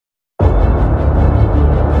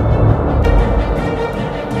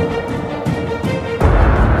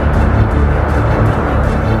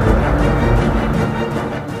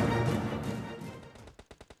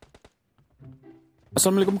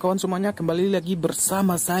Assalamualaikum kawan semuanya, kembali lagi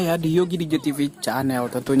bersama saya di Yogi DJ TV channel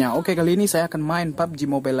tentunya. Oke, kali ini saya akan main PUBG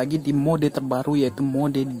Mobile lagi di mode terbaru, yaitu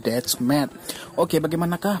mode Deathmatch. Oke,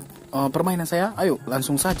 bagaimanakah permainan saya? Ayo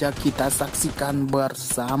langsung saja kita saksikan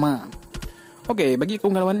bersama. Oke, bagi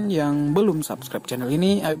kawan yang belum subscribe channel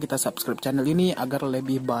ini, ayo kita subscribe channel ini agar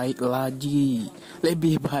lebih baik lagi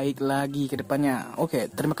ke depannya. Oke,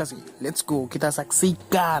 terima kasih. Let's go, kita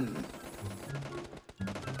saksikan.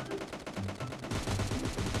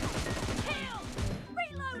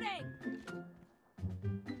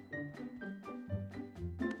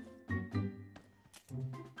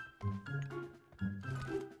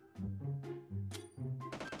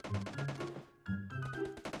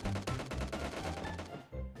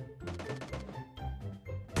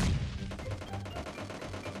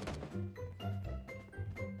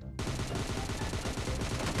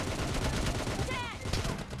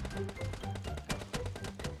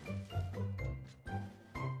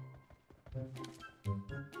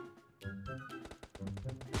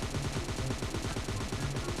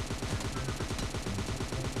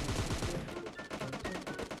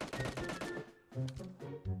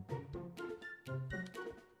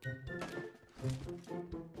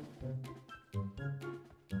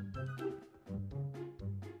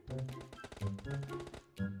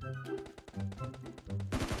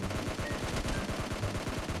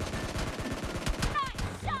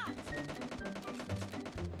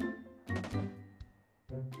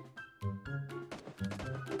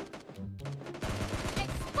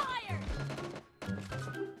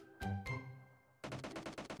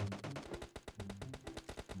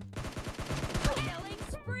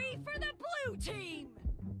 Team!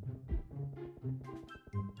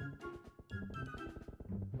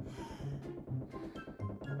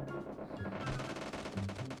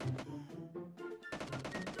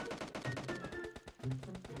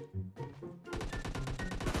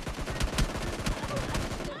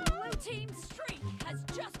 The blue team's streak has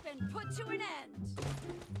just been put to an end.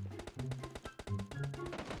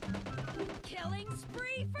 Killing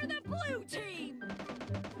spree for the blue team!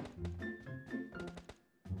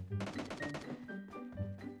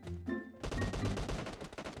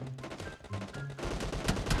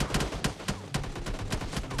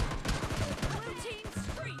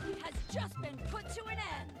 Just been put to an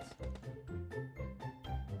end.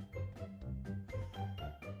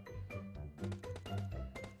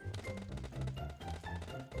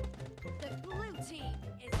 The blue team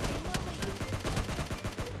is in the lead.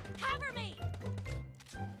 Cover me!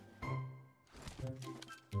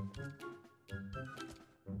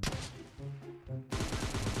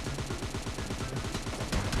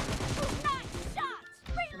 Nice shot!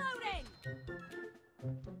 Reloading!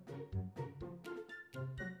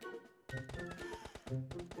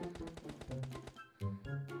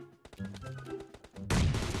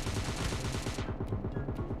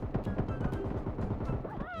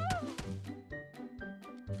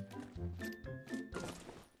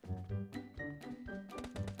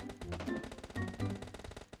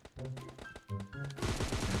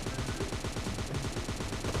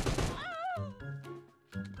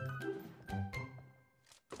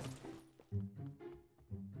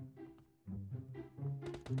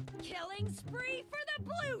 Killing spree for the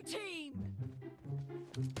blue team!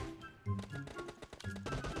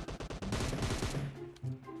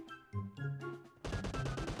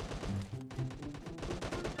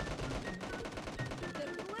 The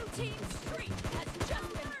blue team's streak has just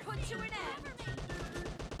been put to an end.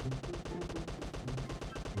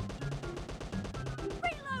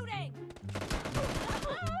 Reloading!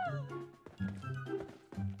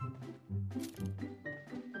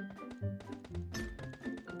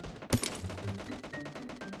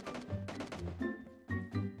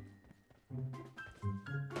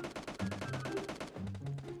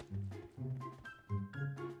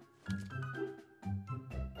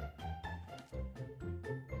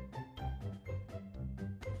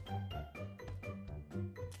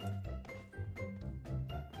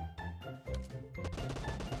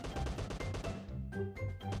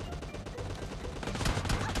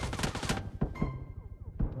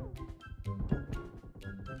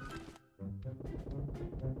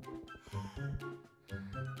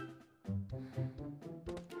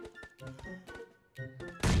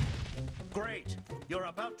 Great! You're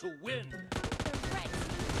about to win! The red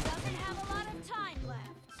team doesn't have a lot of time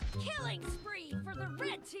left. Killing spree for the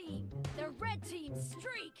red team. The red team's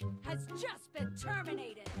streak has just been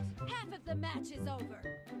terminated. Half of the match is over,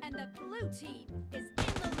 and the blue team is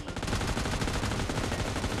in the lead.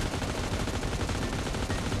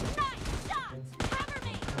 Nice shot! Cover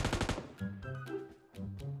me!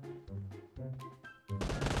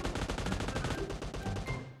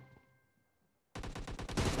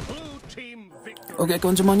 team victory. Oke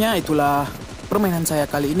kawan semuanya, itulah permainan saya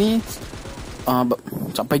kali ini.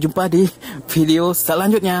 Sampai jumpa di video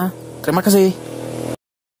selanjutnya. Terima kasih.